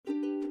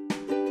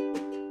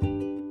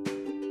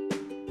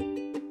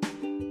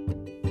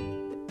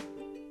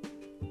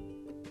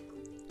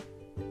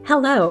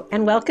Hello,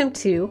 and welcome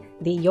to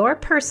the Your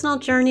Personal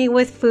Journey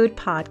with Food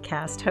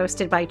podcast,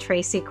 hosted by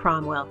Tracy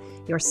Cromwell,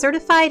 your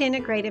certified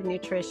integrative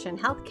nutrition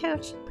health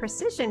coach,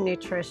 precision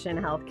nutrition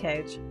health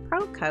coach,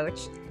 pro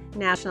coach,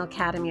 National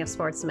Academy of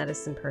Sports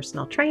Medicine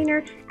personal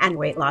trainer, and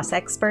weight loss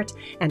expert,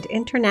 and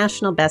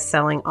international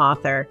best-selling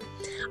author.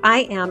 I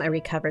am a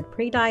recovered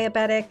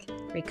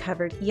pre-diabetic,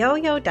 recovered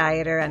yo-yo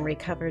dieter, and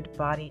recovered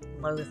body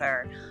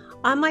loather.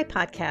 On my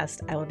podcast,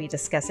 I will be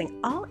discussing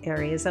all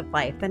areas of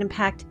life that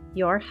impact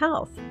your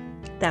health.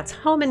 That's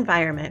home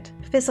environment,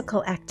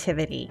 physical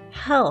activity,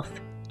 health,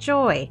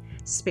 joy,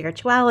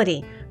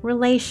 spirituality,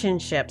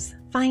 relationships,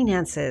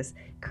 finances,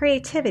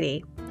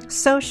 creativity,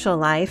 social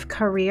life,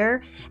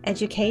 career,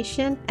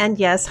 education, and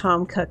yes,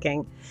 home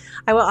cooking.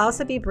 I will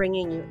also be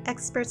bringing you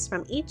experts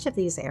from each of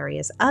these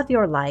areas of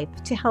your life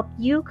to help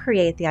you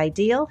create the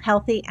ideal,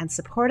 healthy, and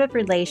supportive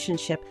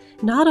relationship,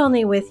 not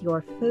only with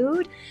your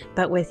food,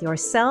 but with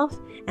yourself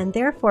and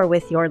therefore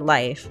with your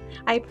life.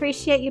 I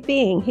appreciate you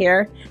being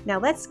here. Now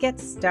let's get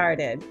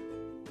started.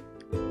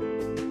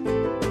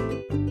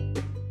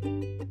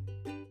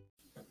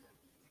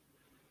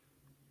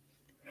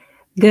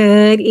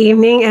 Good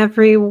evening,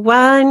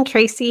 everyone.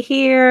 Tracy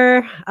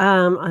here.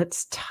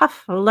 It's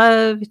Tough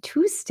Love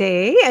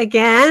Tuesday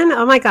again.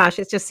 Oh my gosh,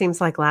 it just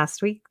seems like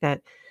last week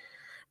that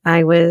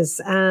I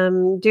was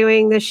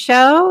doing the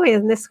show,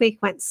 and this week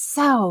went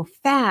so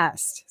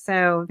fast.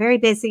 So very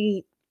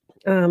busy,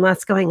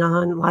 lots going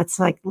on, lots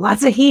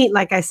of heat,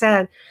 like I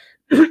said,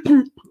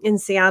 in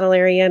Seattle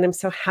area, and I'm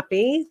so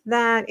happy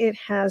that it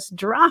has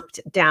dropped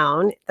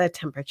down the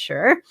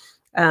temperature.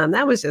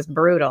 That was just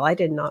brutal. I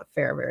did not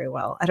fare very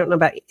well. I don't know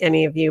about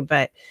any of you,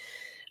 but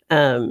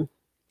I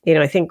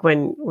think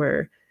when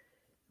we're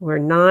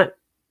not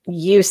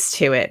used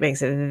to it,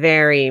 makes it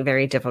very,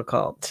 very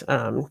difficult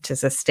to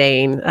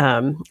sustain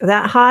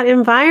that hot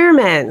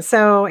environment.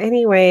 So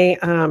anyway,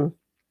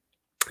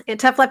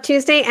 Tough Love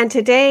Tuesday, and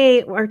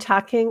today we're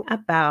talking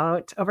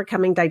about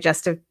overcoming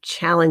digestive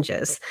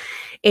challenges.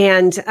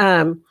 And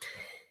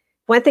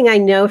one thing I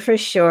know for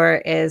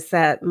sure is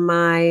that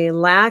my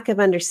lack of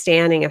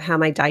understanding of how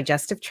my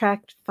digestive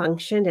tract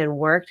functioned and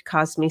worked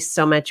caused me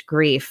so much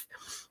grief,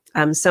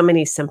 so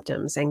many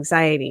symptoms,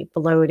 anxiety,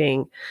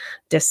 bloating,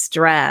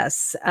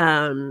 distress.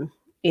 I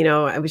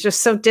was just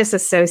so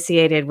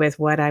disassociated with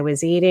what I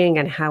was eating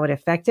and how it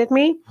affected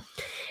me.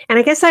 And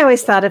I guess I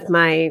always thought of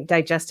my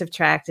digestive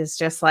tract as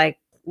just like,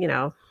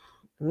 I'm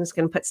just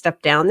going to put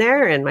stuff down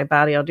there and my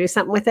body will do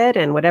something with it.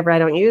 And whatever I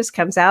don't use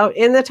comes out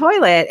in the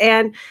toilet.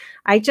 And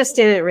I just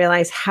didn't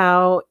realize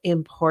how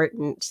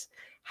important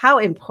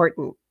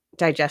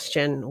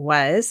digestion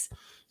was.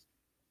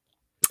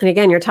 And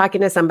again, you're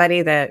talking to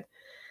somebody that,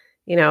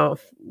 10,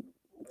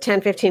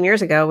 15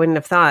 years ago wouldn't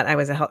have thought I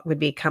would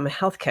become a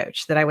health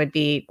coach, that I would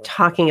be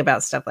talking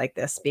about stuff like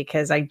this,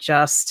 because I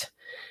just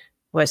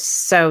was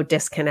so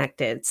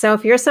disconnected. So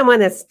if you're someone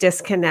that's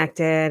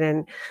disconnected,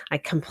 and I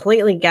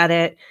completely get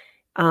it,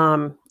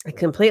 I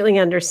completely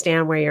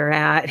understand where you're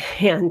at,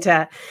 and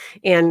I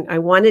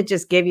want to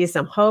just give you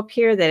some hope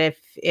here that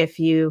if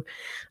you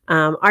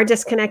are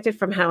disconnected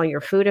from how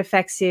your food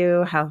affects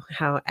you, how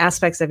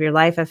aspects of your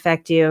life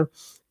affect you,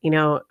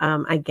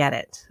 I get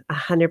it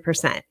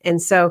 100%.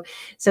 And so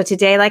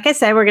today, like I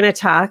said, we're going to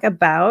talk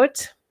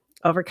about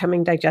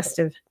overcoming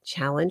digestive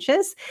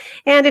challenges.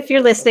 And if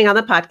you're listening on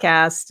the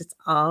podcast, it's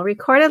all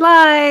recorded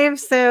live,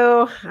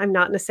 so I'm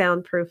not in a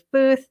soundproof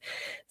booth,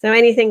 so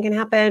anything can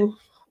happen.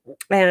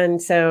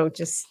 And so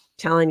just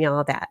telling you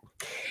all that.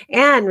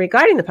 And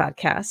regarding the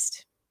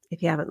podcast,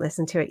 if you haven't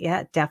listened to it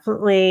yet,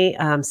 definitely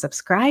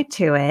subscribe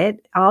to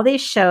it. All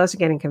these shows are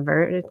getting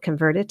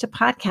converted to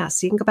podcasts.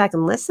 So you can go back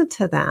and listen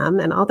to them,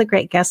 and all the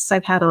great guests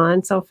I've had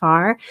on so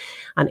far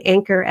on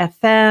Anchor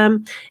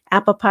FM,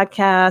 Apple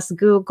Podcasts,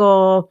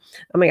 Google,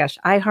 oh my gosh,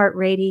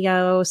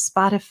 iHeartRadio,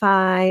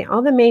 Spotify,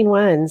 all the main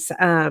ones.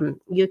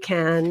 You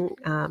can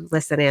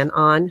listen in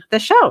on the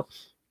show.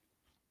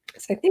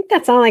 So I think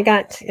that's all I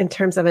got in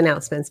terms of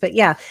announcements. But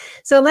yeah,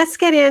 so let's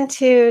get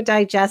into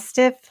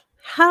digestive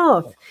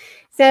health.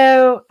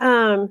 So,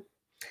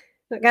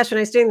 gosh, when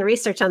I was doing the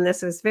research on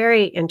this, it was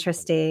very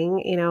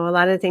interesting. A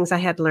lot of the things I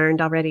had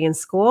learned already in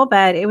school,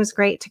 but it was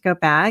great to go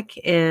back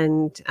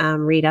and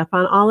read up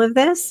on all of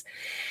this.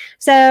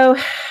 So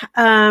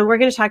we're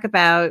going to talk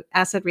about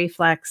acid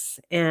reflux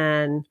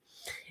and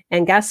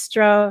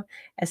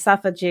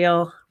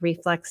gastroesophageal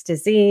reflux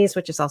disease,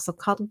 which is also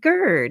called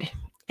GERD.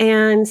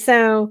 And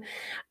so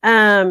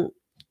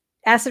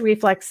acid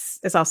reflux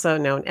is also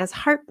known as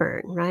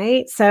heartburn,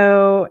 right?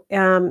 So,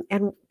 and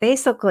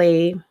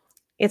basically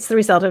it's the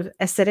result of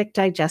acidic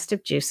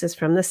digestive juices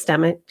from the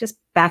stomach just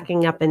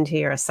backing up into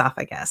your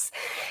esophagus.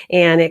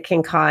 And it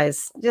can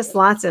cause just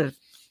lots of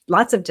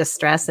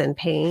distress and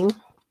pain.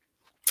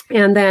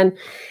 And then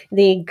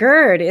the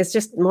GERD is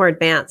just more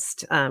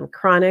advanced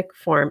chronic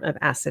form of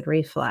acid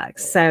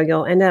reflux. So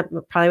you'll end up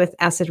probably with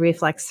acid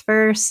reflux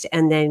first,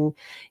 and then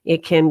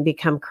it can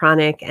become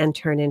chronic and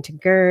turn into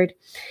GERD.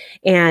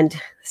 And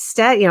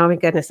my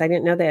goodness, I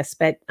didn't know this,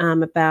 but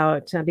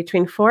about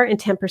between 4 and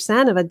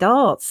 10% of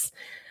adults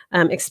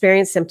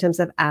experience symptoms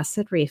of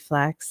acid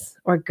reflux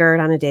or GERD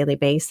on a daily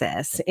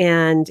basis.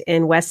 And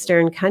in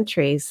Western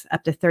countries,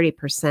 up to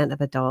 30%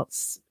 of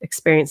adults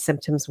experience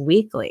symptoms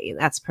weekly.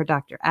 That's per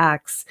Dr.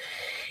 Axe.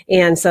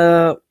 And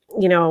so,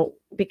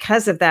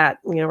 because of that,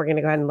 we're going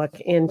to go ahead and look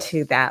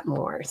into that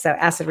more. So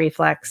acid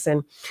reflux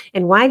and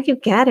why do you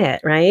get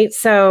it, right?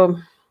 So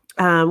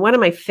one of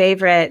my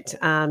favorite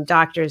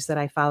doctors that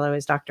I follow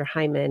is Dr.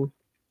 Hyman,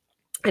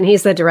 and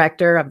he's the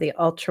director of the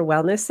Ultra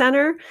Wellness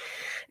Center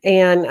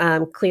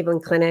and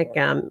Cleveland Clinic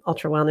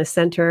Ultra Wellness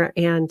Center.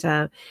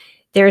 And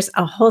there's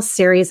a whole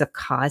series of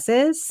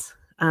causes,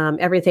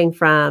 everything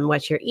from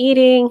what you're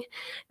eating,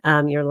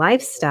 your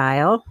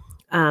lifestyle,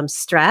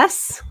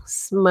 stress,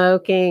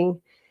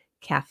 smoking,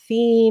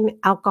 caffeine,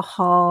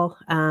 alcohol,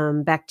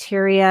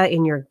 bacteria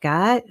in your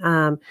gut,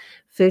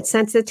 food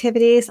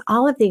sensitivities.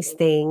 All of these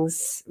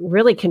things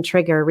really can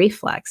trigger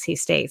reflux, he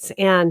states.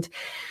 And,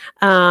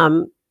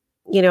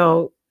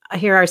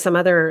 here are some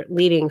other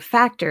leading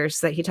factors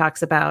that he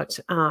talks about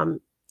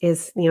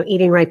is,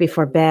 eating right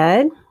before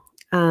bed.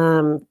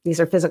 These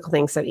are physical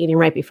things. So eating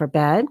right before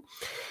bed,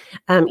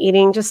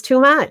 eating just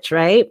too much,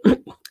 right?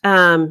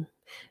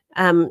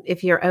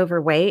 If you're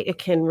overweight, it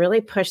can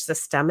really push the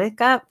stomach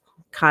up,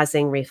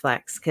 causing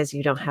reflux because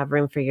you don't have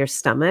room for your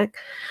stomach.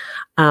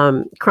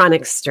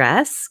 Chronic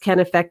stress can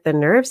affect the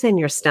nerves in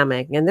your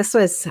stomach. And this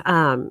was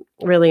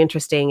really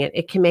interesting.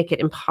 It can make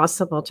it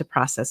impossible to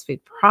process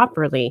food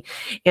properly.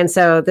 And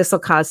so this will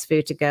cause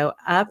food to go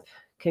up,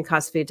 can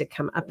cause food to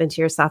come up into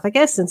your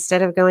esophagus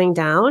instead of going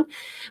down.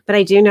 But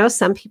I do know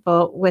some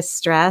people with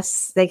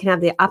stress, they can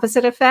have the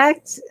opposite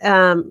effect.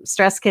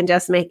 Stress can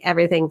just make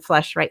everything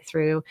flush right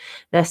through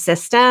the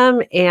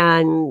system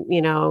and,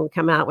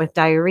 come out with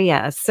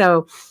diarrhea.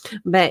 So,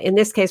 but in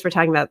this case, we're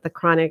talking about the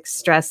chronic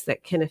stress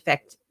that can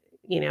affect,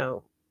 you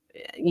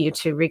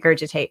to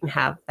regurgitate and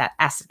have that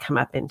acid come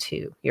up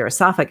into your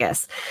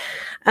esophagus.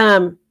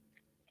 And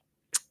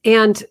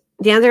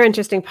the other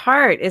interesting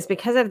part is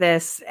because of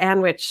this,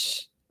 and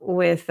which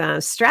with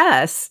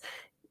stress,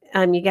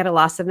 you get a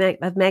loss of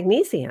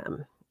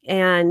magnesium.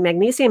 And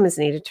magnesium is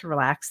needed to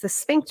relax the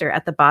sphincter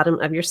at the bottom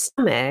of your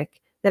stomach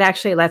that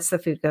actually lets the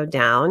food go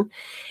down.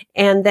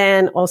 And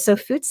then also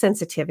food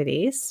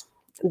sensitivities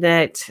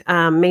that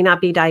may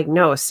not be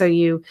diagnosed. So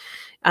you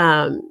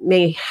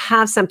may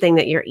have something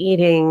that you're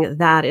eating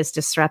that is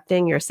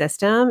disrupting your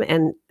system.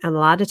 And a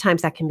lot of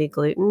times that can be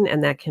gluten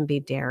and that can be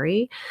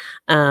dairy,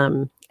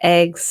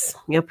 eggs,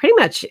 pretty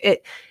much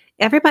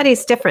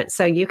everybody's different.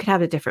 So you could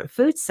have a different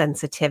food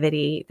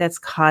sensitivity that's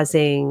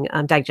causing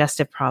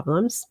digestive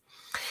problems.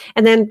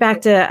 And then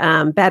back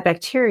to bad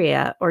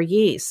bacteria or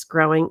yeast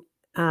growing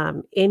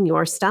in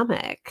your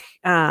stomach.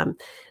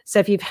 So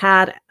if you've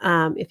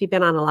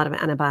been on a lot of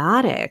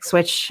antibiotics,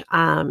 which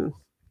I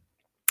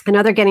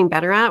know they're getting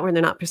better at where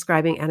they're not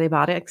prescribing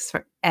antibiotics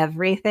for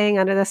everything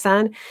under the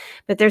sun,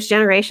 but there's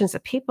generations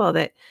of people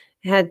that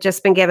had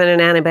just been given an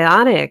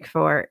antibiotic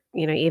for,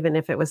 even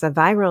if it was a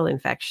viral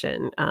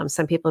infection.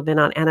 Some people have been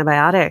on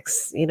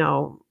antibiotics,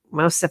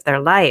 most of their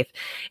life.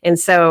 And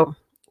so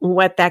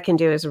what that can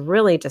do is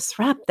really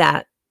disrupt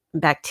that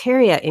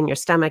bacteria in your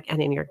stomach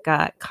and in your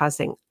gut,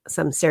 causing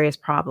some serious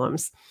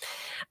problems.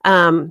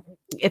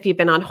 If you've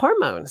been on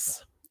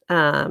hormones,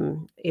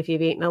 if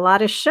you've eaten a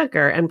lot of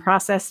sugar and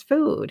processed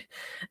food,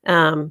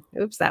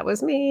 oops, that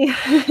was me.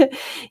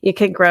 You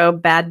could grow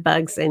bad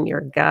bugs in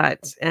your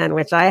gut, and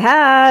which I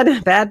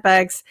had bad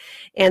bugs,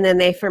 and then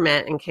they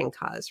ferment and can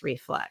cause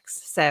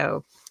reflux.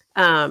 So,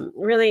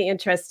 really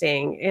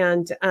interesting.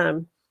 And,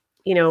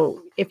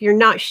 if you're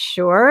not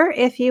sure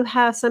if you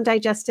have some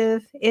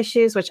digestive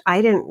issues, which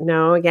I didn't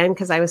know again,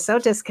 because I was so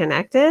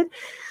disconnected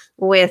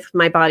with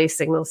my body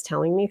signals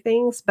telling me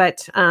things.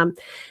 But the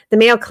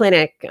Mayo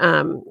Clinic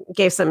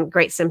gave some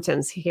great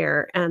symptoms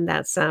here, and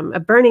that's a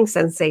burning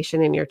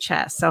sensation in your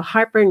chest. So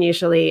heartburn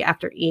usually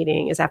after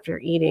eating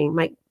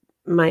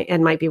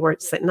might be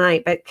worse at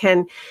night, but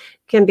can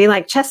be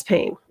like chest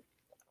pain.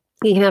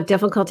 You can have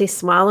difficulty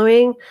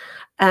swallowing.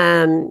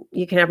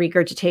 You can have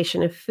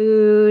regurgitation of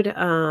food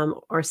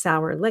or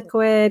sour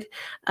liquid.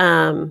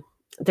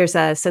 There's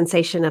a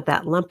sensation of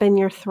that lump in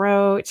your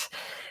throat.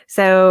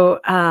 So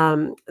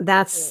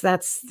that's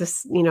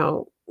this,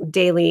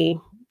 daily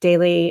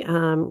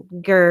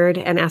GERD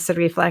and acid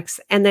reflux.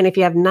 And then if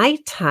you have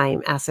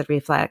nighttime acid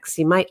reflux,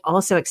 you might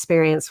also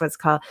experience what's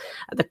called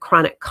the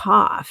chronic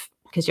cough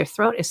because your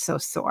throat is so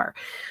sore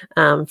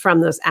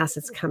from those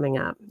acids coming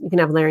up. You can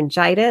have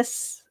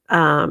laryngitis,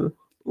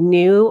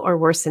 new or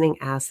worsening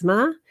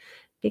asthma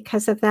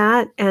because of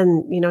that,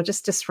 and,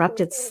 just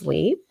disrupted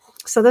sleep.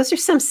 So those are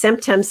some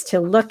symptoms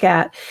to look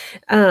at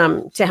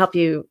to help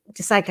you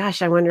decide,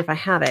 gosh, I wonder if I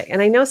have it.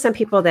 And I know some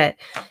people that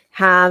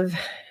have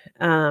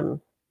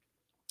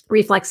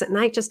reflux at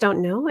night just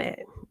don't know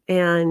it.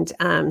 And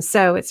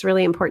so it's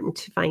really important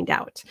to find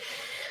out.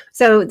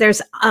 So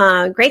there's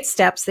great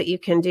steps that you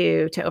can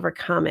do to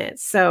overcome it.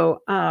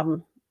 So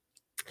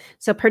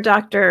per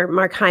Dr.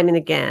 Mark Hyman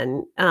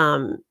again,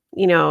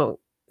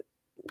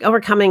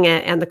 overcoming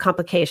it and the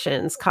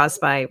complications caused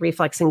by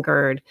reflux and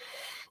GERD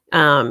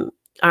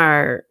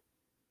are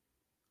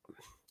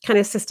kind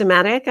of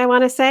systematic, I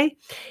want to say.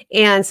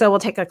 And so we'll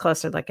take a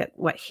closer look at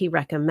what he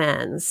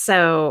recommends.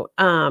 So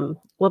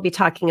we'll be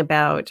talking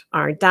about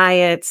our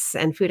diets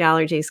and food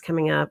allergies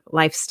coming up,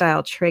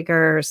 lifestyle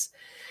triggers,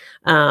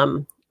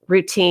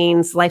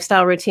 routines,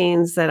 lifestyle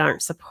routines that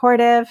aren't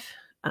supportive,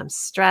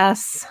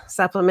 stress,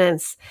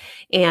 supplements,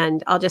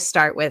 and I'll just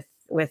start with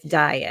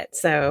diet.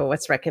 So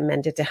what's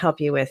recommended to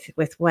help you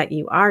with what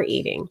you are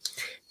eating?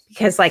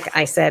 Because like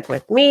I said,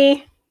 with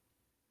me,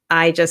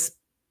 I just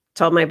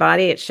told my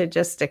body it should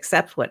just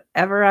accept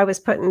whatever I was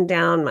putting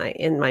down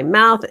in my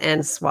mouth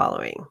and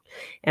swallowing.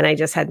 And I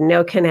just had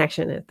no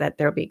connection that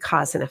there'll be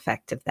cause and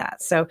effect of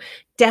that. So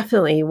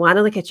definitely you want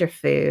to look at your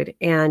food.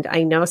 And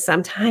I know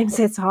sometimes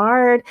it's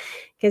hard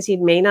because you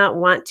may not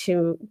want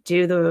to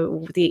do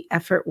the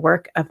effort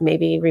work of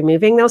maybe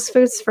removing those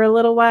foods for a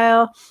little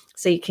while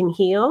so you can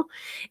heal.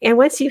 And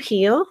once you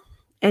heal,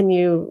 and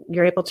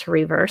you're able to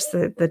reverse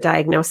the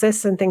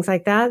diagnosis and things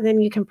like that, then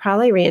you can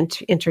probably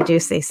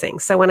reintroduce these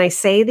things. So when I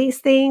say these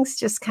things,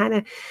 just kind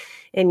of,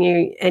 and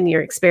you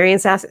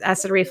experience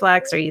acid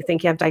reflux, or you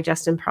think you have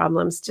digestion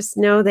problems, just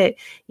know that,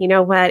 you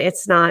know what,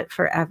 it's not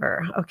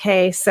forever.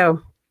 Okay.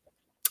 So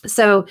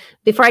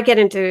before I get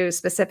into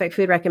specific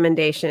food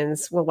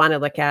recommendations, we'll want to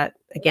look at,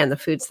 again, the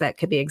foods that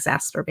could be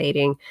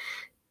exacerbating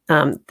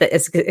the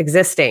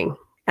existing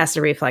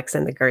acid reflux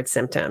and the GERD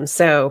symptoms.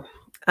 So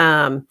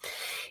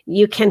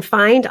you can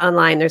find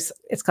online,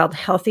 it's called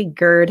Healthy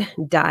GERD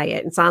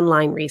Diet. It's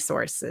online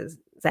resources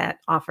that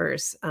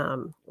offers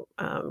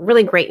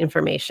really great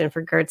information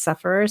for GERD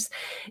sufferers.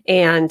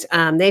 And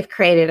they've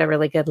created a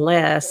really good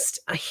list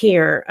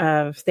here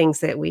of things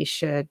that we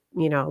should,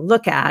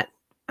 look at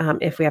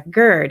if we have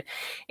GERD.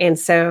 And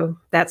so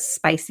that's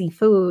spicy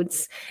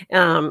foods.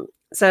 And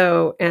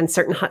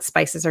certain hot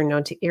spices are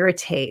known to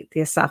irritate the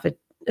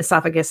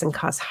esophagus and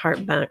cause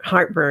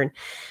heartburn.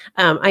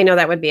 I know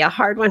that would be a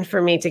hard one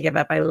for me to give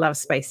up. I love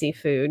spicy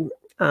food,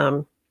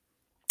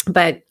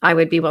 but I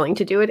would be willing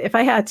to do it if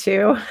I had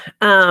to.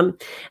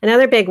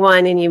 Another big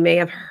one, and you may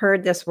have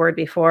heard this word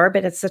before,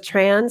 but it's the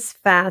trans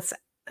fats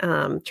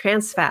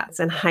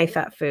and high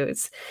fat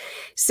foods.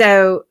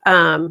 So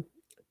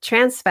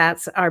trans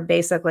fats are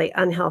basically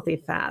unhealthy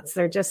fats.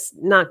 They're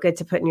just not good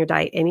to put in your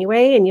diet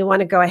anyway, and you want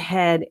to go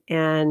ahead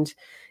and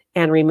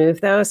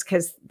remove those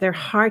because they're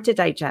hard to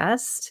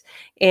digest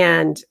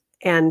and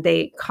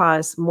they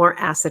cause more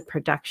acid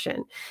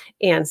production.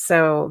 And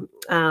so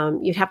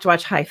you'd have to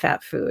watch high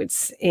fat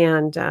foods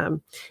and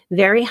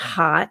very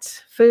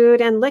hot food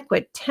and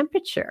liquid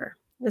temperature.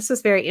 This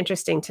was very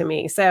interesting to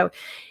me. So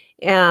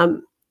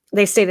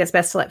they state it's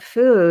best to let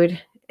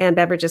food and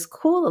beverages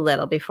cool a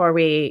little before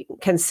we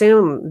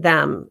consume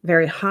them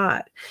very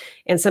hot.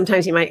 And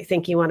sometimes you might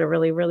think you want a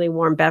really, really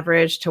warm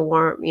beverage to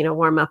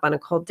warm up on a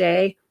cold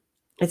day.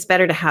 It's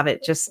better to have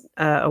it just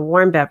a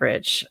warm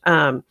beverage.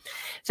 So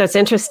it's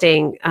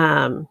interesting.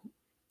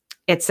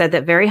 It said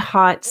that very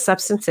hot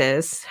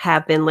substances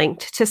have been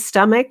linked to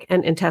stomach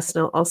and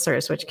intestinal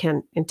ulcers, which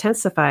can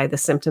intensify the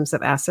symptoms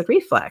of acid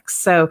reflux.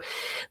 So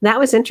that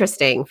was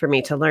interesting for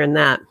me to learn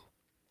that.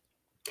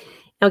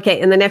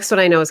 Okay, and the next one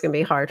I know is going to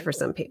be hard for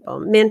some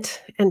people.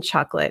 Mint and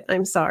chocolate.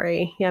 I'm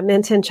sorry. Yeah,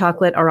 mint and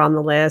chocolate are on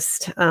the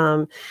list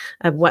of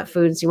what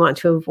foods you want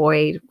to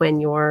avoid when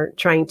you're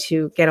trying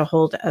to get a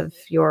hold of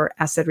your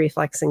acid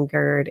reflux and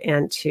GERD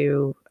and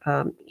to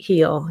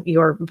heal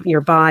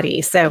your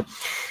body. So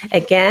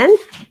again,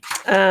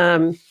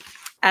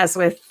 as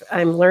with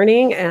I'm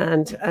learning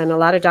and a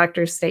lot of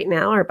doctors state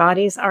now, our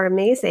bodies are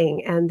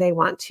amazing and they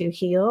want to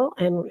heal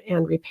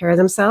and repair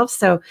themselves.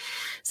 So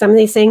some of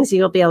these things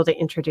you'll be able to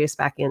introduce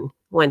back in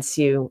once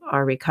you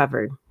are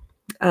recovered.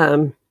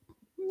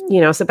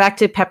 So back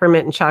to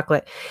peppermint and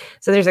chocolate.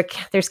 So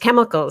there's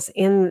chemicals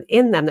in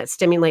them that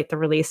stimulate the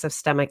release of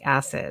stomach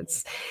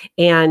acids.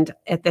 And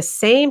at the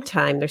same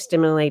time, they're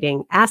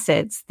stimulating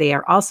acids. They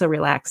are also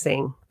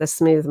relaxing the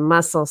smooth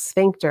muscle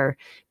sphincter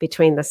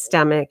between the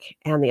stomach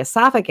and the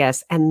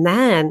esophagus. And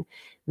then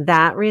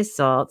that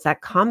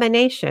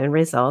combination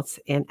results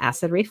in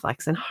acid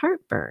reflux and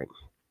heartburn.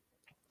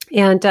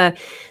 And the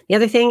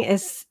other thing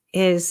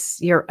is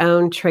your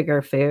own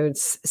trigger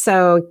foods.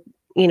 So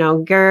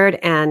GERD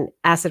and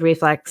acid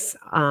reflux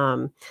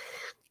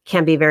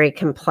can be very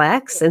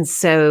complex. And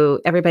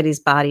so everybody's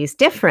body is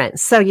different.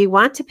 So you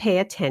want to pay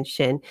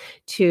attention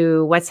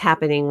to what's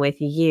happening with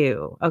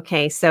you.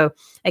 Okay. So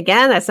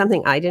again, that's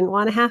something I didn't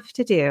want to have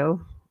to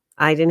do.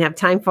 I didn't have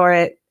time for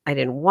it. I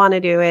didn't want to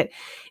do it.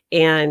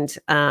 And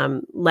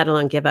let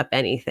alone give up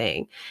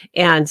anything.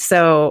 And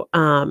so,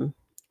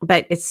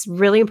 but it's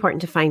really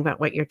important to find out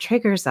what your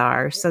triggers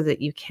are so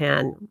that you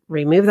can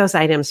remove those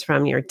items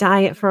from your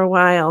diet for a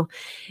while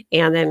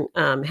and then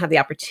have the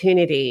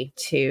opportunity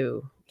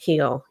to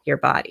heal your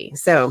body.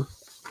 So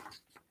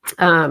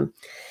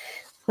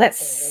let's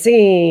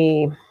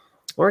see.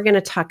 We're going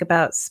to talk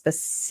about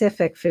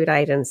specific food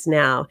items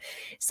now.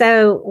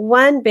 So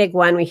one big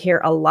one we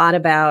hear a lot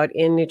about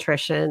in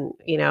nutrition,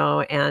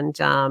 and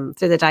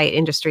through the diet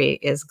industry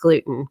is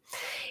gluten.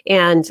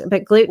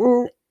 But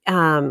gluten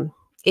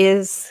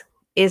is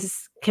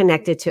is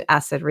connected to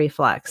acid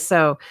reflux.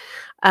 So,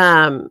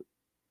 um,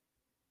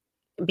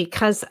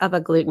 because of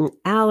a gluten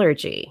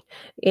allergy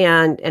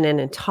and an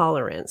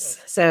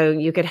intolerance. So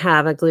you could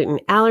have a gluten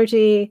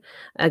allergy,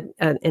 an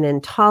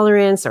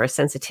intolerance, or a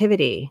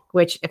sensitivity,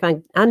 which, if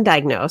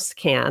undiagnosed,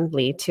 can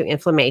lead to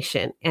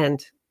inflammation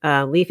and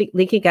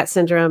leaky gut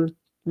syndrome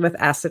with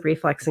acid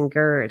reflux and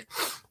GERD.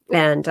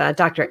 And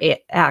Dr.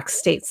 Axe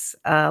states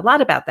a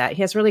lot about that.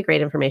 He has really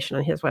great information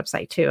on his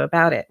website too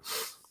about it.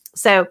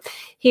 So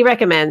he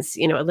recommends,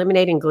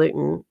 eliminating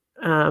gluten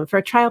for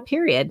a trial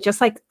period.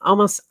 Just like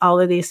almost all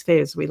of these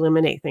foods, we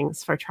eliminate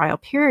things for trial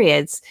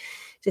periods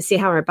to see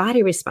how our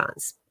body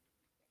responds.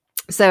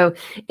 So,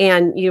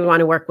 and you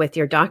want to work with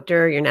your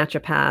doctor, your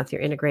naturopath,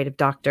 your integrative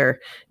doctor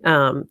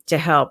to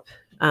help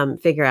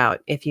figure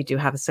out if you do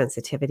have a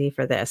sensitivity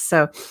for this.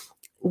 So,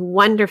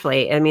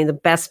 wonderfully. I mean, the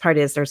best part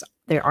is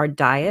there are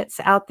diets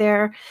out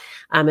there,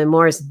 and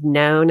more is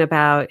known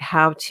about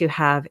how to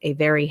have a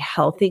very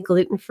healthy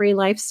gluten-free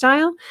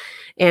lifestyle.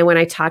 And when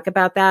I talk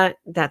about that,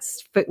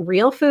 that's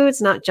real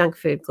foods, not junk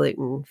food,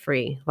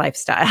 gluten-free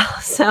lifestyle.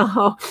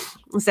 So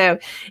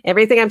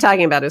everything I'm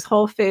talking about is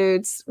whole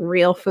foods,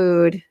 real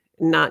food,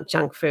 not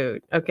junk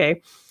food. Okay.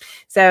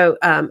 So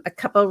a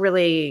couple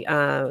really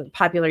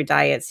popular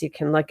diets you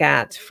can look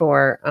at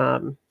for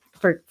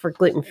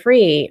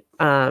gluten-free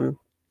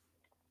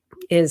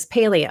is a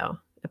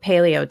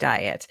paleo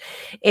diet.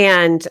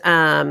 And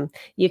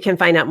you can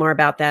find out more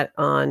about that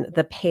on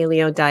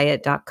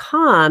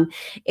thepaleodiet.com.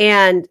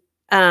 And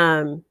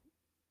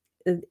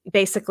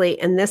basically,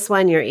 in this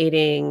one, you're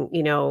eating,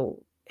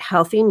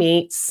 healthy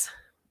meats.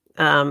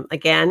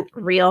 Again,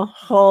 real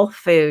whole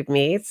food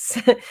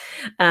meats,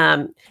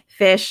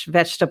 fish,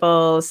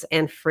 vegetables,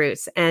 and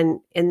fruits. And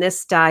in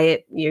this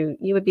diet, you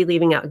would be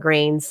leaving out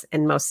grains,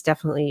 and most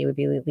definitely you would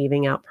be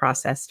leaving out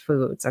processed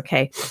foods.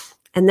 Okay.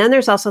 And then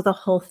there's also the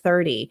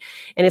Whole30,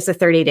 and it's a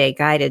 30-day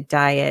guided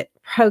diet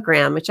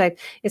program, which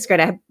it's great.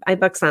 I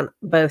have books on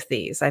both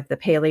these. I have the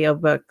paleo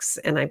books,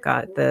 and I've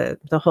got the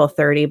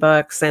Whole30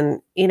 books.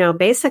 And,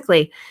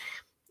 basically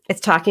it's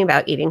talking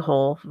about eating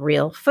whole,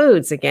 real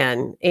foods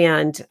again.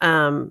 And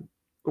the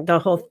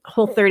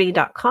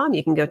whole30.com,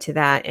 you can go to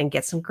that and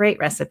get some great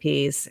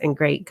recipes and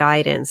great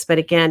guidance. But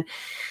again,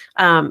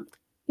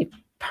 you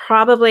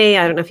probably,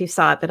 I don't know if you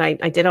saw it, but I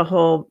did a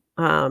whole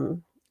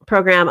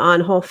program on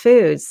whole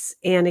foods.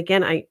 And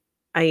again, I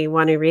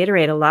want to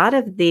reiterate, a lot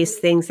of these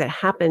things that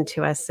happen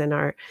to us in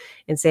our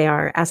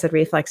acid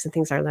reflux and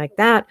things are like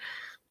that,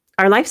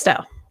 our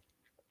lifestyle.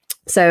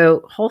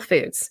 So whole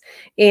foods.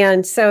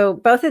 And so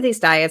both of these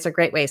diets are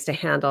great ways to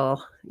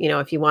handle,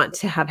 if you want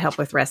to have help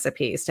with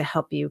recipes, to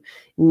help you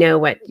know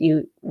what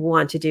you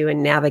want to do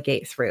and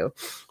navigate through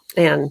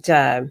and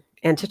to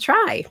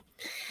try.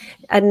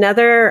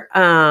 Another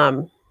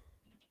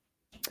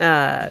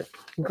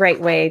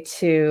great way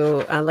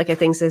to look at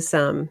things is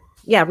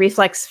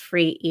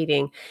reflex-free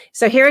eating.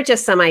 So here are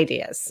just some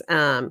ideas.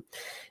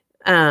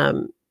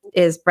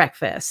 Is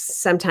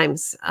breakfast.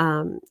 Sometimes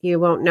you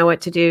won't know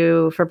what to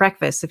do for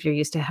breakfast if you're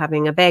used to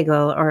having a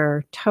bagel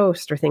or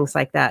toast or things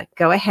like that.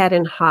 Go ahead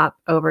and hop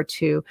over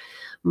to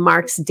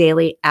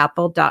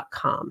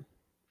marksdailyapple.com.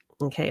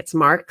 Okay, it's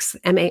Marks,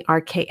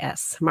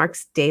 M-A-R-K-S,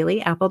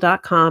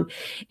 marksdailyapple.com.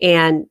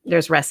 And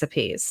there's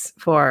recipes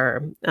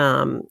for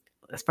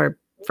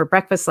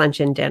breakfast, lunch,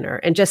 and dinner.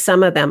 And just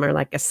some of them are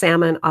like a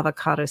salmon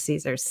avocado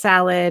Caesar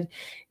salad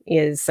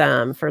is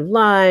for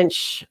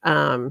lunch.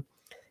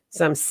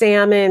 Some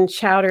salmon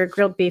chowder,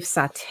 grilled beef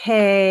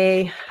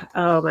sauté.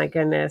 Oh my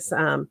goodness.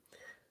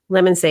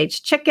 Lemon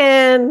sage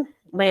chicken,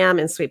 lamb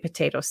and sweet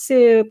potato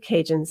soup,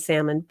 Cajun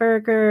salmon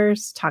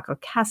burgers, taco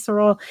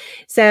casserole.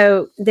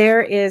 So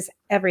there is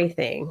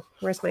everything.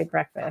 Where's my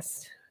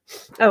breakfast?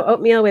 Oh,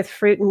 oatmeal with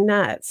fruit and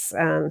nuts,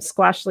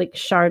 squash leek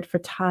chard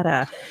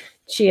frittata,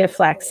 chia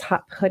flax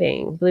hot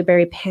pudding,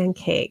 blueberry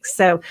pancakes.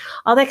 So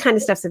all that kind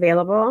of stuff's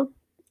available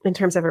in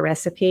terms of a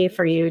recipe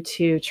for you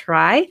to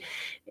try.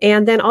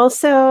 And then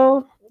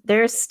also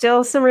there's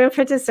still some room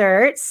for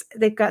desserts.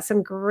 They've got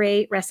some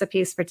great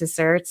recipes for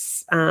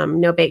desserts.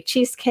 No-bake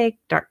cheesecake,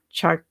 now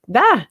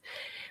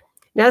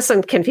this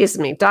one confuses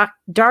me.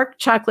 Dark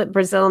chocolate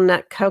Brazil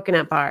nut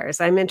coconut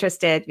bars. I'm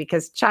interested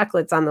because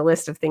chocolate's on the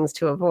list of things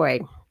to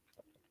avoid.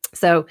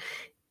 So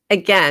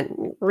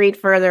again, read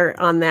further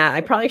on that. I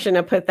probably shouldn't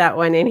have put that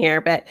one in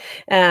here, but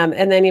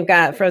and then you've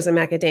got frozen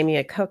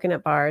macadamia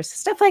coconut bars,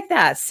 stuff like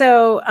that.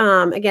 So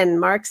again,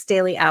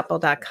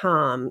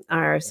 marksdailyapple.com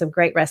are some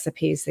great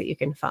recipes that you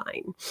can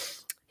find.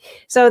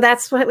 So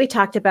that's what we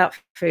talked about: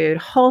 food,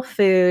 whole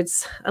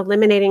foods,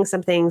 eliminating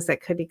some things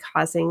that could be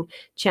causing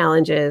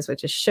challenges,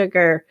 which is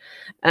sugar.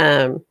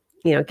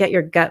 Get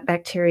your gut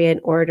bacteria in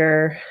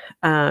order.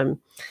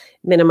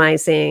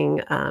 Minimizing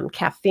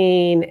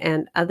caffeine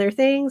and other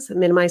things,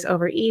 minimize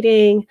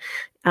overeating.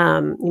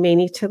 You may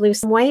need to lose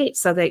some weight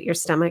so that your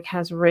stomach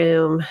has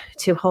room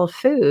to hold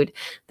food,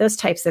 those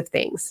types of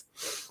things.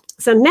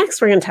 So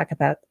next, we're going to talk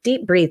about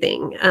deep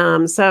breathing.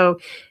 So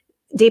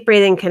deep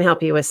breathing can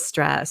help you with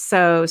stress.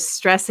 So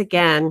stress,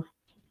 again,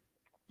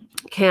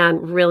 can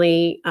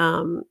really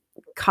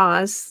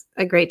cause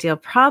a great deal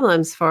of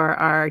problems for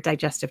our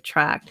digestive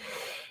tract.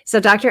 So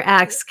Dr.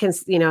 Axe can,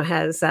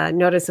 has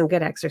noticed some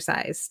good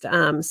exercise.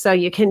 So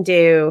you can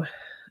do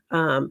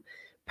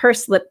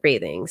pursed lip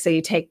breathing. So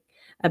you take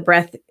a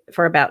breath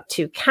for about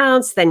 2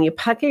 counts, then you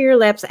pucker your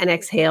lips and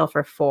exhale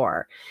for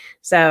 4.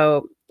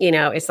 So,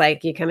 it's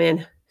like you come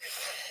in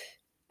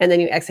and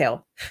then you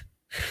exhale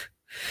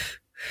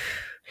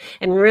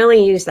and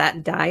really use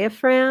that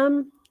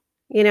diaphragm,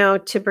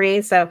 to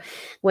breathe. So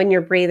when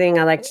you're breathing,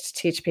 I like to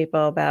teach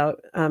people about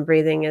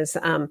breathing is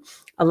a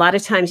lot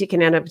of times you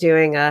can end up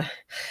doing and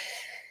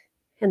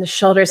the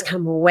shoulders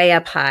come way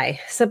up high.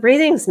 So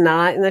breathing's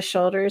not in the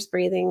shoulders,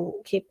 breathing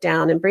keep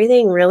down, and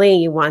breathing really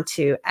you want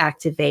to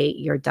activate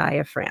your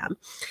diaphragm.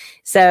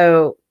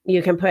 So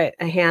you can put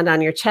a hand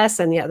on your chest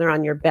and the other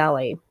on your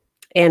belly.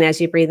 And as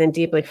you breathe in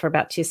deeply for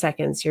about 2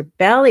 seconds, your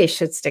belly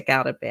should stick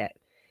out a bit.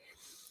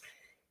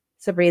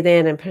 So breathe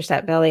in and push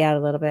that belly out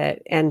a little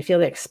bit and feel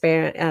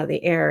the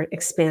air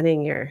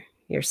expanding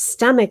your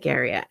stomach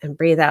area, and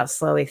breathe out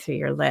slowly through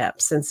your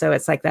lips. And so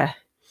it's like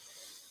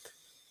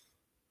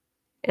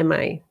and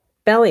my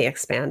belly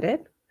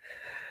expanded.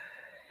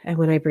 And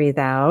when I breathe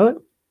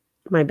out,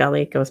 my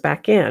belly goes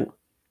back in.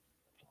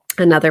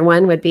 Another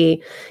one would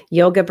be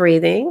yoga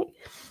breathing.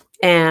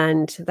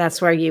 And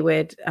that's where you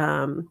would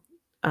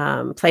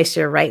place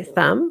your right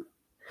thumb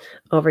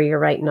over your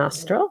right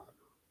nostril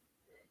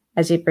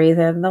as you breathe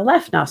in the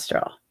left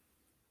nostril.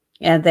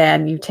 And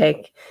then you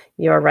take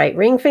your right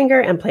ring finger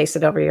and place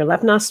it over your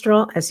left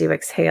nostril as you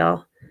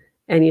exhale,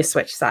 and you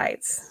switch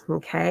sides.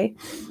 Okay.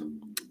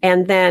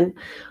 And then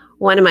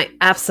one of my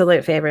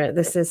absolute favorite,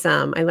 this is,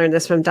 I learned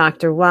this from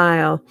Dr.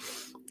 Weil,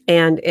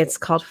 and it's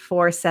called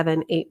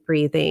 4-7-8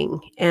 breathing.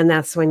 And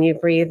that's when you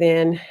breathe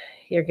in,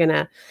 you're going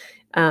to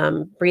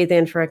breathe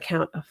in for a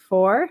count of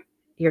 4.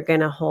 You're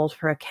going to hold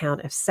for a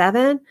count of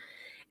 7,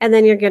 and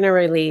then you're going to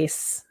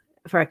release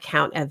for a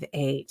count of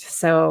 8.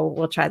 So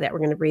we'll try that. We're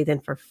going to breathe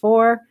in for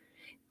 4,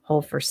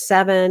 hold for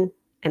 7,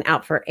 and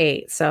out for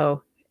 8.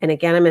 So, and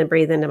again, I'm going to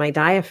breathe into my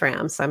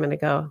diaphragm. So I'm going to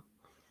go.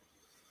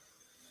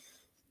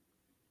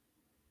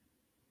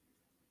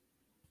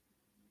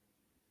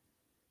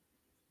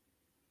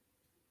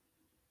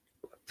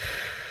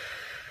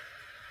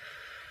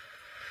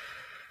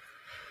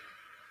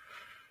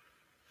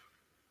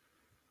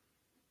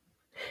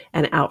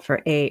 And out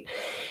for 8.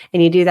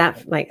 And you do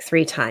that like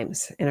 3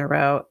 times in a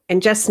row.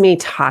 And just me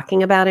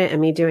talking about it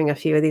and me doing a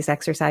few of these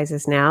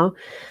exercises now,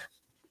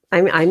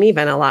 I'm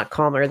even a lot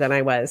calmer than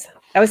I was.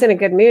 I was in a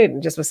good mood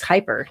and just was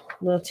hyper,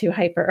 a little too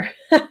hyper.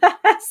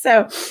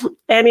 So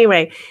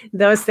anyway,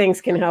 those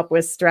things can help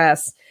with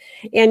stress.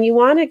 And you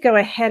want to go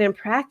ahead and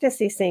practice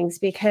these things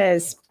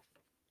because,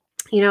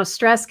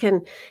 stress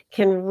can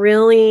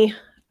really,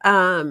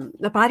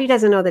 the body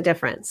doesn't know the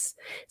difference.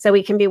 So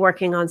we can be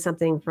working on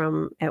something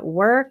from at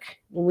work.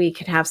 We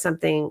could have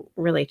something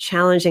really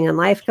challenging in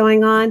life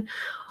going on,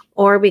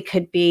 or we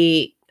could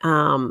be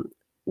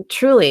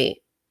truly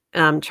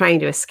trying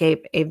to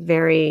escape a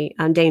very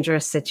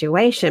dangerous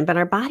situation, but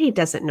our body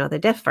doesn't know the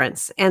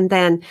difference. And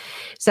then,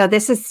 so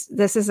this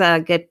is a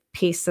good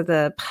piece of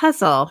the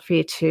puzzle for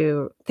you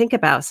to think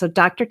about. So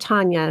Dr.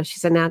 Tanya,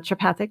 she's a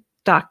naturopathic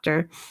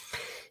doctor.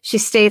 She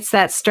states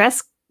that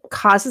stress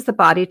causes the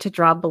body to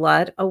draw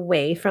blood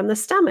away from the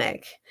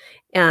stomach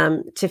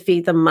to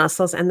feed the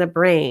muscles and the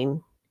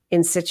brain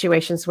in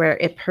situations where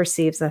it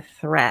perceives a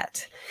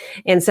threat.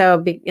 And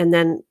so,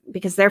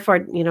 because therefore,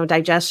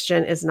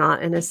 digestion is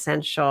not an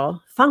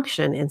essential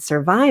function in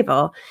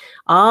survival,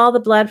 all the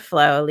blood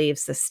flow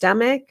leaves the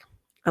stomach,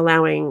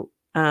 allowing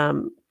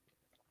the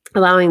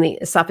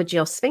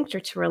esophageal sphincter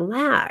to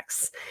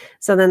relax.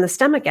 So then the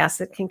stomach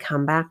acid can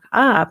come back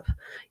up,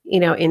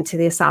 into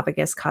the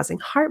esophagus, causing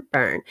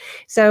heartburn.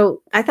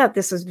 So I thought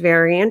this was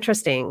very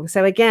interesting.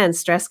 So again,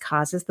 stress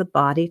causes the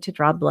body to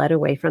draw blood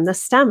away from the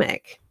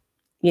stomach,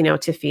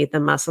 to feed the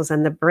muscles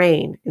and the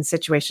brain in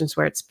situations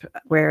where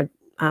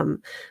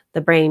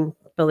the brain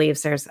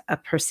believes there's a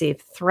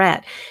perceived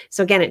threat.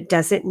 So again, it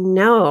doesn't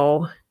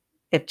know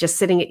if just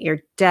sitting at your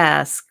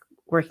desk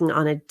working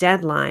on a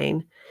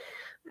deadline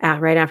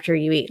right after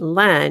you eat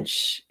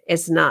lunch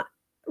is not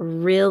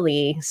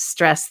really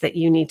stress that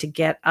you need to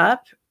get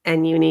up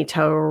and you need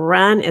to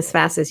run as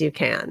fast as you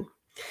can.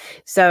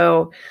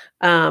 So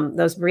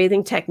those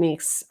breathing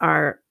techniques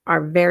are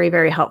very,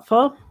 very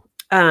helpful.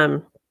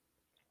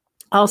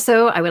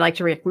 Also, I would like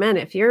to recommend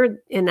if you're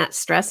in that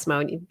stress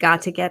mode, you've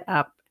got to get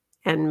up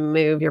and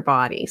move your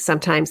body.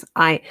 Sometimes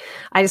I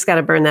just got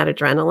to burn that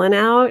adrenaline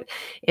out.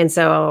 And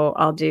so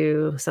I'll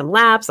do some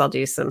laps, I'll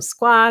do some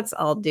squats,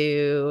 I'll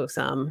do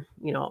some,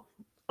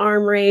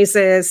 arm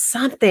raises,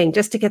 something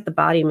just to get the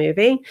body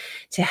moving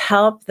to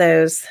help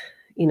those,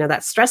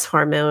 that stress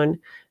hormone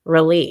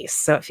release.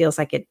 So it feels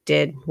like it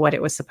did what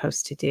it was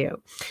supposed to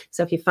do.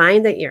 So if you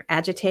find that you're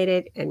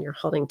agitated and you're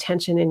holding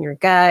tension in your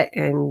gut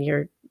and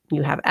you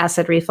have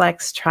acid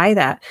reflux, try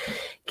that.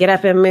 Get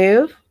up and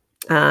move.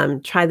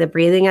 Try the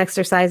breathing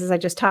exercises I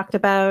just talked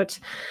about.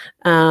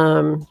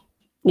 Maybe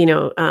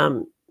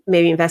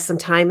invest some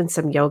time in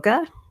some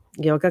yoga.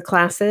 yoga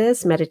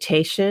classes,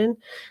 meditation,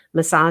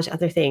 massage,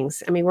 other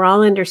things. I mean, we're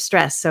all under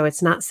stress. So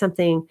it's not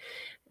something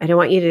I don't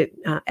want you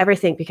to ever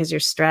think because you're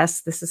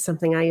stressed. This is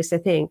something I used to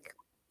think.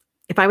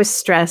 If I was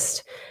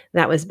stressed,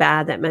 that was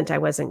bad. That meant I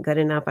wasn't good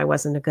enough. I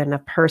wasn't a good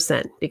enough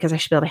person because I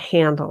should be able to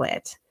handle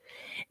it.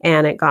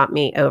 And it got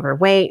me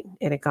overweight,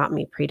 and it got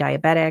me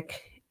pre-diabetic,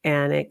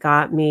 and it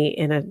got me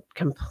in a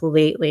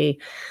completely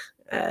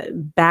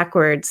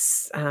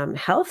backwards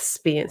health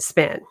spin.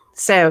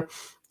 So,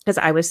 because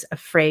I was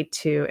afraid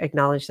to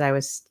acknowledge that I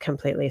was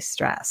completely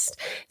stressed.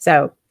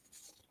 So,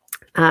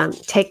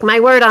 take my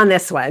word on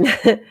this one.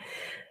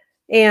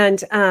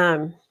 And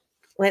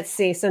let's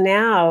see. So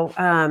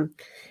now,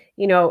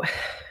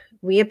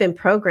 we have been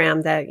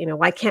programmed that,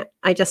 why can't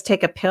I just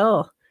take a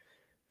pill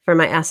for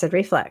my acid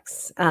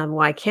reflux?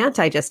 Why can't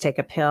I just take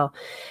a pill?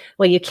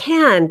 Well, you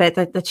can, but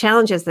the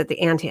challenge is that the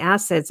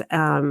antacids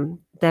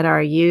that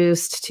are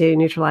used to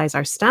neutralize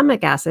our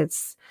stomach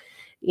acids,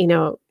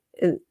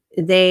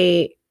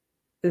 they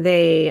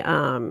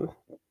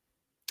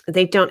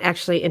don't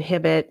actually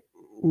inhibit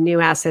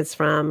new acids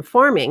from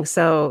forming.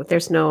 So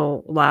there's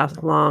no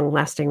long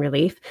lasting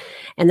relief.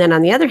 And then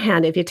on the other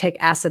hand, if you take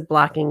acid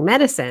blocking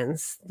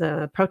medicines,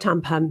 the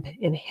proton pump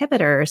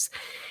inhibitors,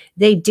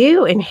 they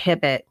do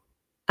inhibit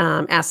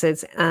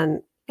acids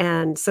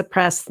and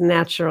suppress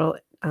natural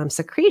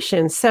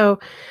secretion. So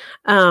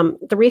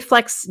the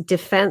reflex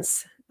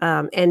defense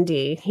ND,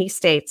 he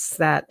states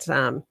that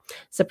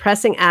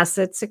suppressing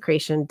acid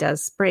secretion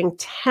does bring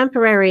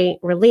temporary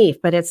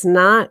relief, but it's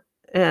not.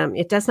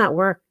 It does not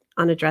work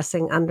on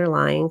addressing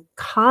underlying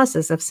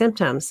causes of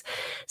symptoms.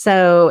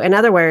 So, in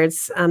other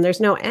words,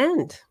 there's no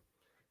end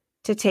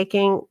to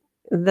taking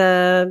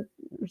the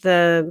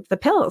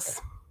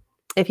pills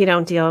if you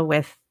don't deal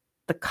with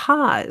the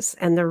cause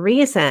and the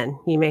reason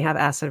you may have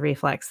acid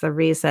reflux, the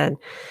reason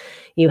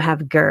you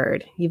have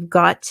GERD. You've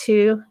got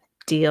to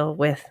deal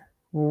with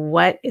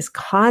what is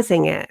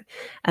causing it.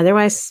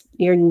 Otherwise,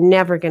 you're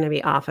never going to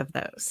be off of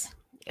those.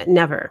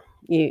 Never.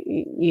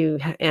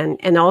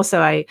 And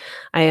also I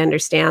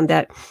understand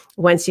that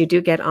once you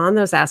do get on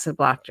those acid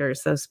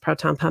blockers, those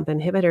proton pump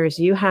inhibitors,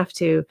 you have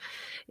to,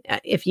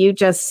 if you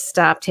just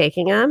stop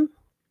taking them,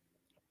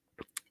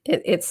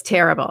 it's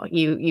terrible.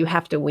 You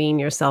have to wean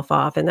yourself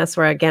off. And that's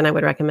where, again, I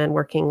would recommend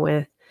working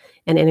with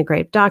an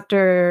integrative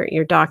doctor,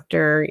 your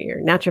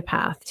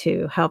naturopath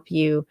to help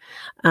you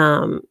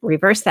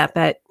reverse that.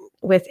 But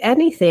with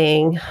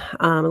anything,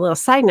 a little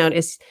side note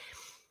is,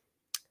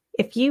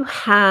 if you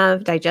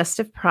have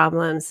digestive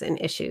problems and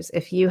issues,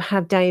 if you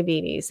have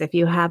diabetes, if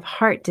you have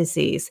heart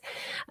disease,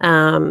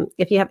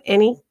 if you have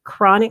any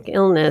chronic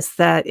illness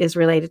that is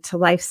related to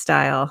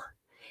lifestyle,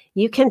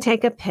 you can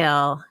take a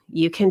pill,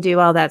 you can do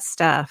all that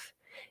stuff.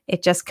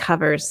 It just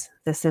covers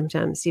the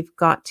symptoms. You've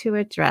got to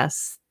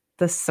address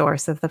the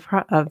source of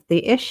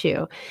the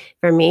issue.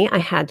 For me, I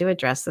had to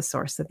address the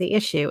source of the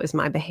issue. It was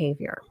my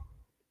behavior.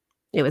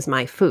 It was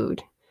my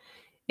food.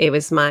 It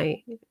was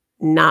my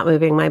not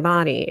moving my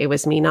body. It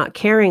was me not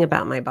caring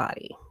about my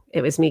body.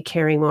 It was me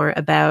caring more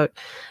about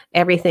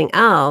everything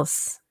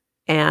else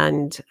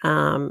and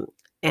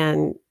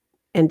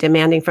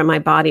demanding from my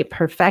body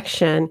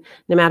perfection,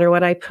 no matter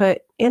what I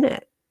put in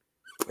it.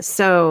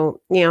 So,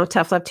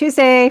 Tough Love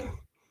Tuesday,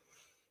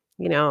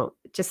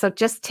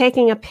 just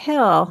taking a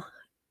pill,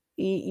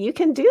 you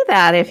can do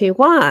that if you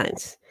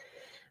want.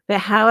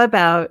 But how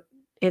about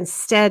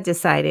instead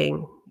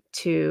deciding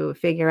to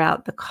figure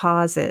out the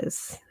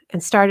causes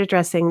and start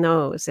addressing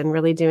those and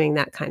really doing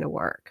that kind of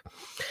work?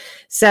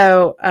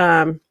 So,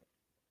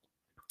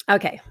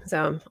 okay,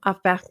 so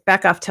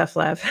back off tough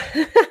love.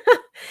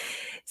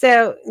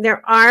 So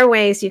there are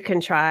ways you can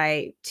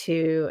try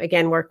to,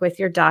 again, work with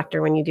your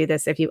doctor when you do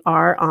this if you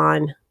are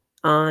on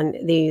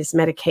these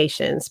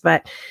medications.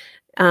 But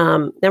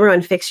number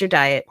one, fix your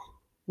diet.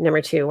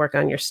 Number two, work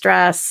on your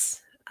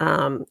stress.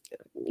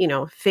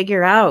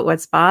 Figure out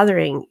what's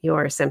bothering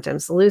your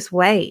symptoms. Lose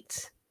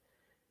weight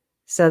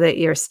so that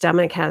your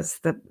stomach has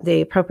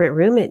the appropriate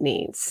room it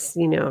needs,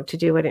 to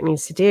do what it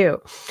needs to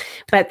do.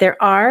 But there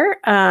are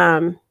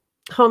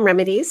home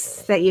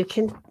remedies that you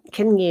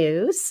can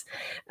use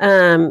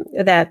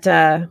that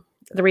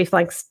the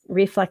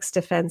reflex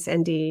defense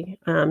ND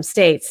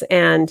states,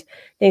 and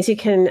things you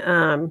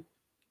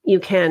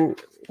can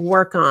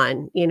work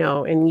on,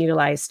 and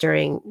utilize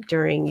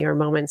during your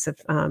moments of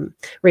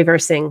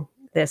reversing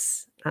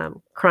this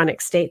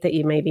chronic state that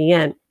you may be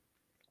in.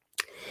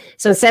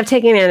 So instead of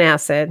taking an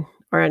acid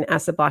or an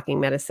acid blocking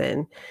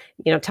medicine,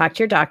 talk to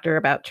your doctor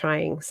about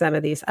trying some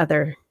of these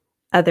other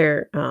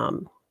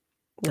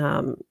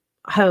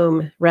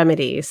home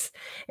remedies.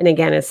 And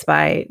again, it's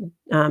by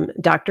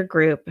Dr.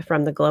 Group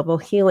from the Global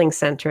Healing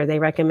Center. They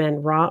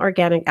recommend raw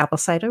organic apple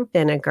cider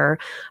vinegar.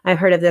 I've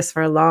heard of this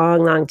for a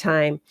long, long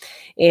time.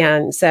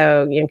 And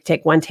so you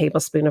take 1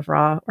 tablespoon of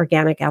raw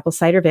organic apple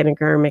cider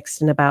vinegar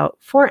mixed in about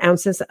 4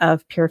 ounces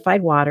of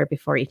purified water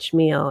before each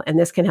meal. And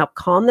this can help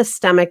calm the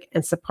stomach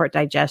and support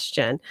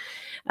digestion.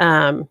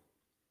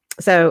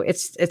 So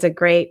it's a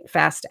great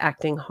fast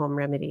acting home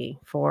remedy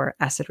for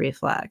acid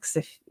reflux.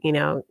 If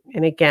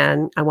and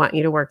again, I want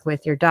you to work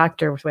with your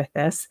doctor with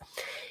this.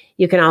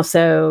 You can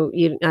also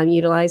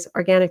utilize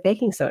organic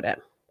baking soda.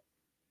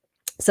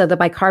 So the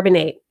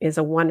bicarbonate is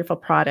a wonderful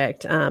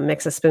product.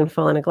 Mix a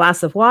spoonful in a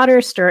glass of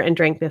water, stir and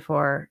drink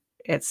before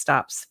it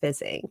stops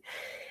fizzing.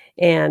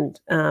 And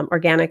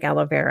organic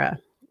aloe vera.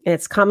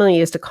 It's commonly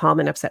used to calm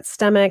an upset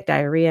stomach,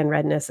 diarrhea, and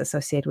redness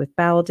associated with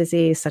bowel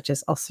disease, such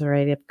as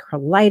ulcerative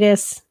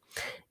colitis.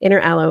 Inner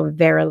aloe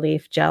vera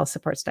leaf gel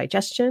supports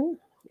digestion.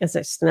 It's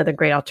just another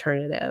great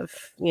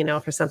alternative,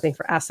 for something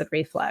for acid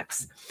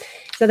reflux.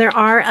 So there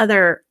are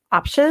other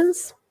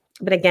options,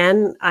 but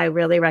again, I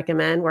really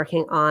recommend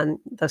working on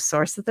the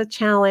source of the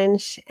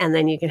challenge, and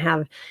then you can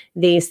have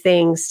these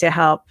things to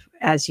help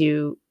as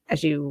you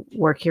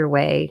work your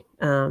way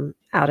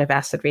out of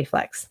acid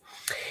reflux.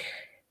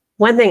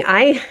 One thing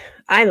I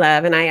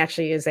love, and I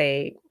actually use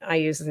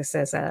this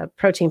as a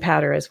protein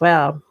powder as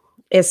well,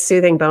 is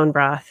soothing bone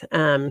broth.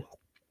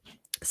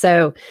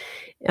 So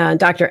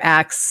Dr.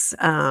 Axe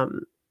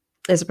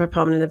is a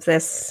proponent of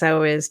this.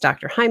 So is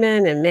Dr.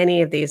 Hyman and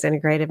many of these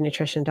integrative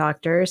nutrition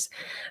doctors.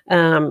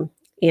 Bone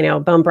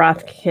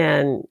broth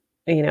can,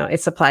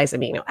 it supplies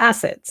amino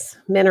acids,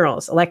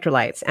 minerals,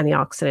 electrolytes,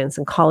 antioxidants,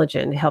 and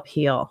collagen to help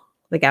heal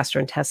the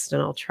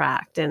gastrointestinal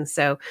tract. And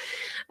so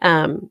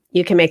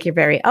you can make your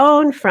very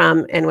own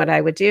and what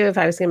I would do if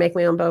I was going to make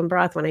my own bone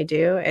broth, when I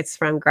do, it's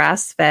from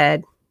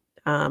grass-fed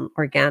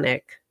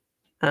organic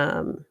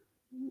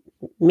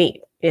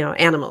meat,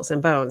 animals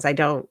and bones. I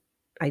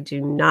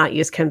do not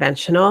use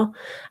conventional.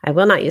 I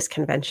will not use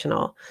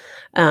conventional,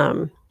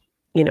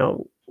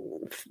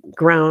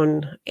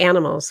 grown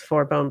animals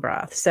for bone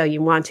broth. So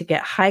you want to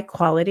get high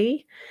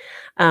quality.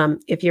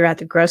 If you're at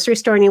the grocery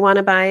store and you want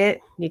to buy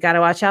it, you got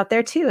to watch out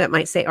there too. It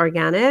might say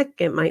organic,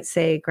 it might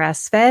say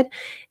grass-fed,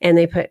 and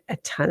they put a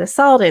ton of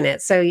salt in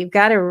it. So you've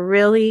got to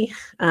really,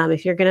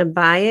 if you're going to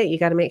buy it, you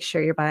got to make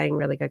sure you're buying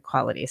really good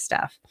quality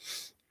stuff.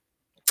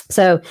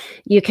 So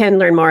you can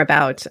learn more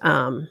about,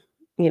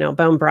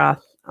 bone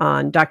broth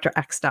on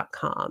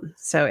draxe.com.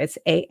 So it's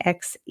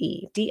AXE,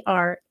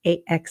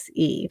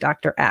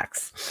 Dr.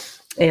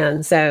 Axe.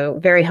 And so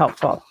very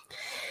helpful.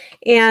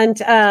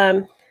 And,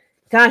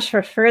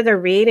 for further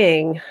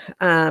reading,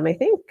 I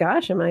think,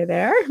 am I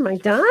there? Am I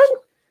done?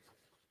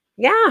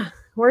 Yeah,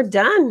 we're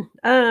done.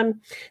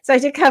 So I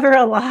did cover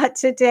a lot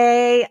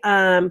today.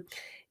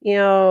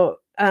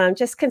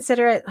 Just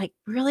consider it, like,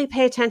 really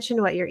pay attention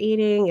to what you're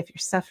eating. If you're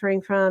suffering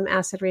from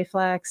acid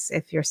reflux,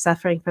 if you're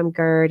suffering from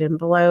GERD and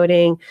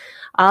bloating,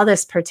 all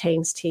this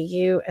pertains to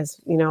you as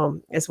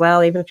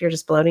well. Even if you're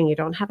just bloating, you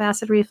don't have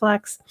acid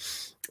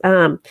reflux.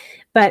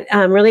 But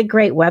really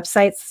great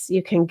websites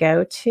you can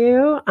go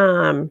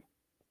to.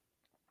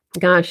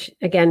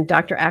 Again,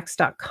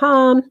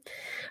 draxe.com.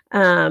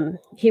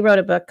 He wrote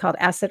a book called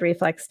Acid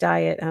Reflux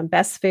Diet,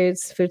 Best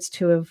Foods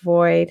to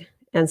Avoid,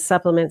 and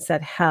Supplements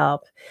That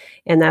Help.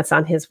 And that's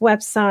on his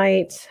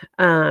website.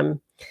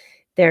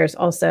 There's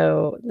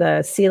also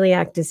the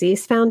Celiac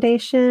Disease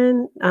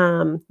Foundation.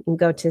 You can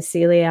go to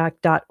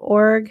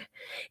celiac.org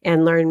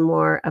and learn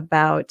more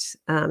about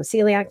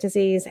celiac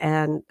disease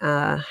and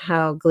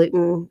how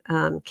gluten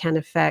can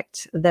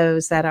affect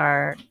those that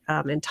are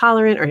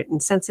intolerant or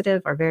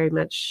insensitive or very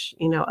much,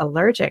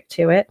 allergic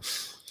to it.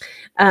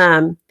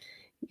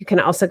 You can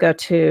also go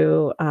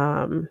to,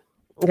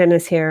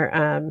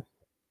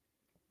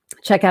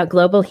 check out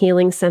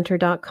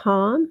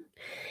globalhealingcenter.com.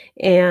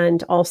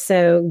 And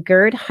also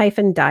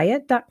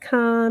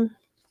GERD-diet.com,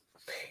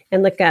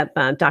 and look up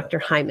Dr.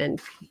 Hyman.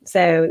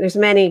 So there's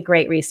many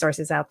great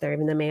resources out there,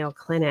 even the Mayo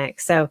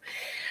Clinic. So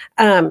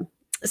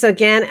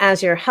again,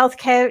 as your health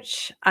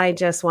coach, I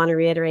just want to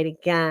reiterate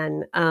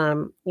again,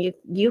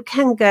 you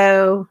can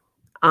go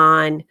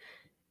on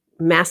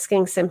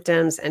masking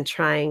symptoms and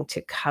trying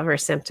to cover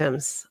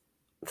symptoms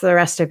for the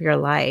rest of your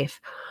life,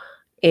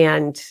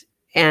 and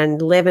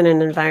live in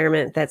an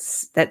environment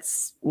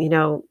that's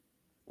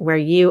where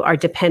you are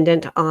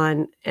dependent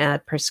on a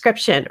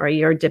prescription, or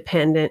you're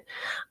dependent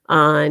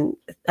on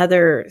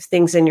other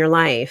things in your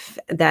life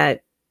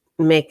that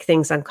make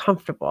things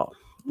uncomfortable.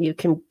 You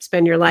can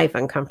spend your life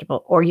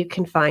uncomfortable, or you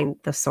can find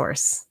the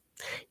source.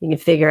 You can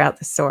figure out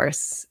the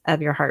source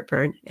of your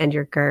heartburn and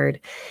your GERD,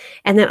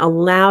 and then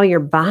allow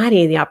your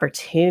body the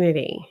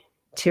opportunity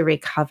to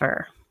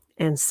recover.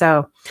 And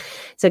so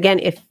again,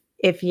 if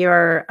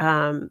you're,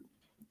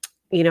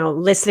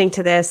 listening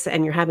to this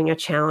and you're having a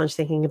challenge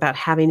thinking about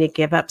having to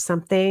give up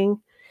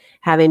something,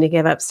 having to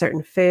give up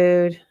certain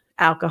food,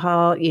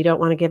 alcohol, you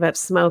don't want to give up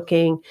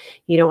smoking,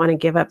 you don't want to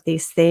give up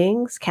these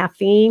things,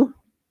 caffeine,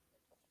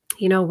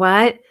 you know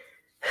what?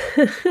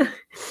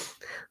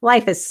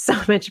 Life is so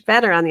much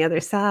better on the other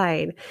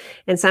side.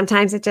 And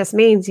sometimes it just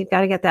means you've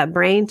got to get that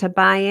brain to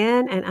buy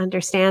in and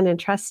understand and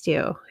trust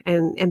you,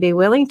 and be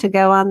willing to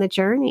go on the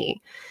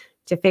journey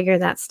to figure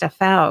that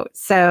stuff out.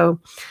 So,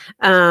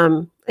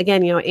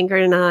 again,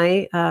 Ingrid and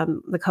I,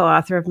 the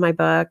co-author of my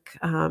book,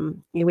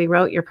 we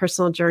wrote Your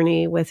Personal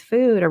Journey with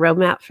Food, a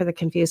roadmap for the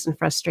confused and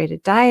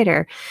frustrated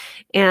dieter.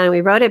 And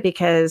we wrote it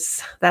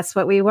because that's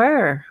what we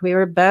were. We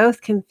were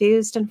both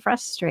confused and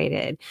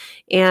frustrated,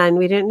 and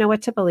we didn't know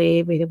what to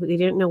believe. We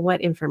didn't know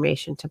what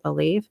information to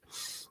believe.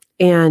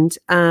 And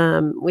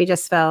we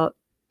just felt,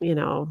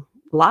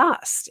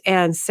 lost.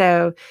 And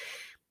so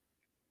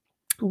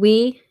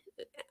we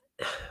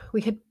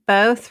had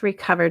both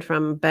recovered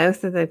from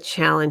both of the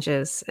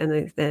challenges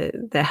and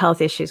the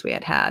health issues we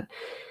had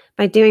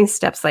by doing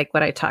steps like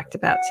what I talked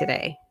about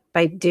today,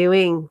 by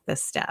doing the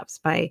steps,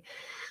 by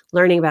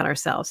learning about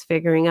ourselves,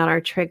 figuring out our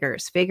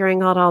triggers,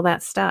 figuring out all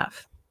that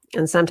stuff.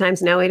 And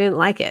sometimes, no, we didn't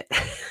like it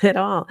at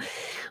all.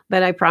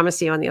 But I promise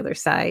you, on the other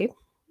side,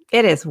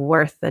 it is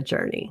worth the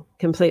journey,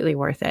 completely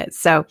worth it.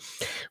 So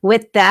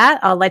with that,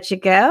 I'll let you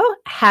go.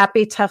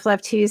 Happy Tough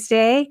Love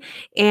Tuesday.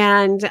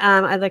 And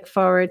I look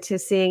forward to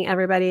seeing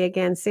everybody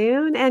again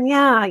soon. And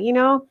yeah,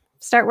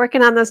 start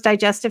working on those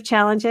digestive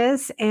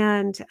challenges.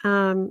 And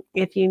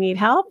if you need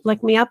help,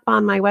 look me up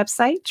on my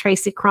website,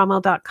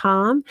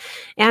 tracycromwell.com,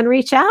 and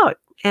reach out.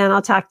 And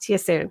I'll talk to you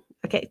soon.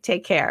 Okay,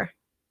 take care.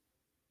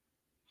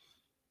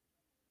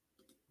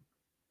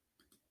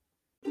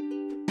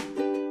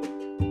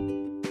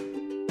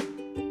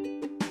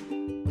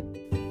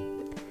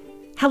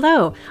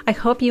 Hello, I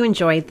hope you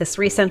enjoyed this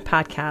recent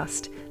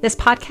podcast. This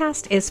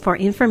podcast is for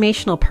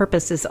informational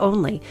purposes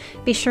only.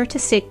 Be sure to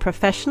seek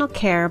professional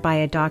care by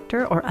a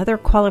doctor or other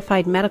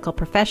qualified medical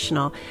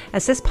professional,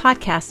 as this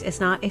podcast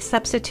is not a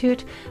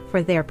substitute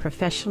for their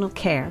professional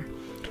care.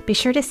 Be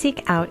sure to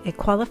seek out a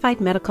qualified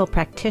medical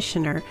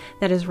practitioner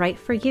that is right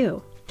for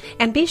you.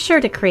 And be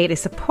sure to create a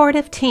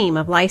supportive team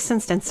of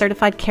licensed and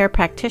certified care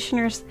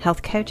practitioners,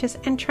 health coaches,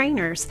 and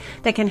trainers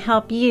that can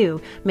help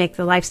you make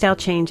the lifestyle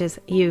changes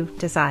you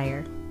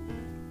desire.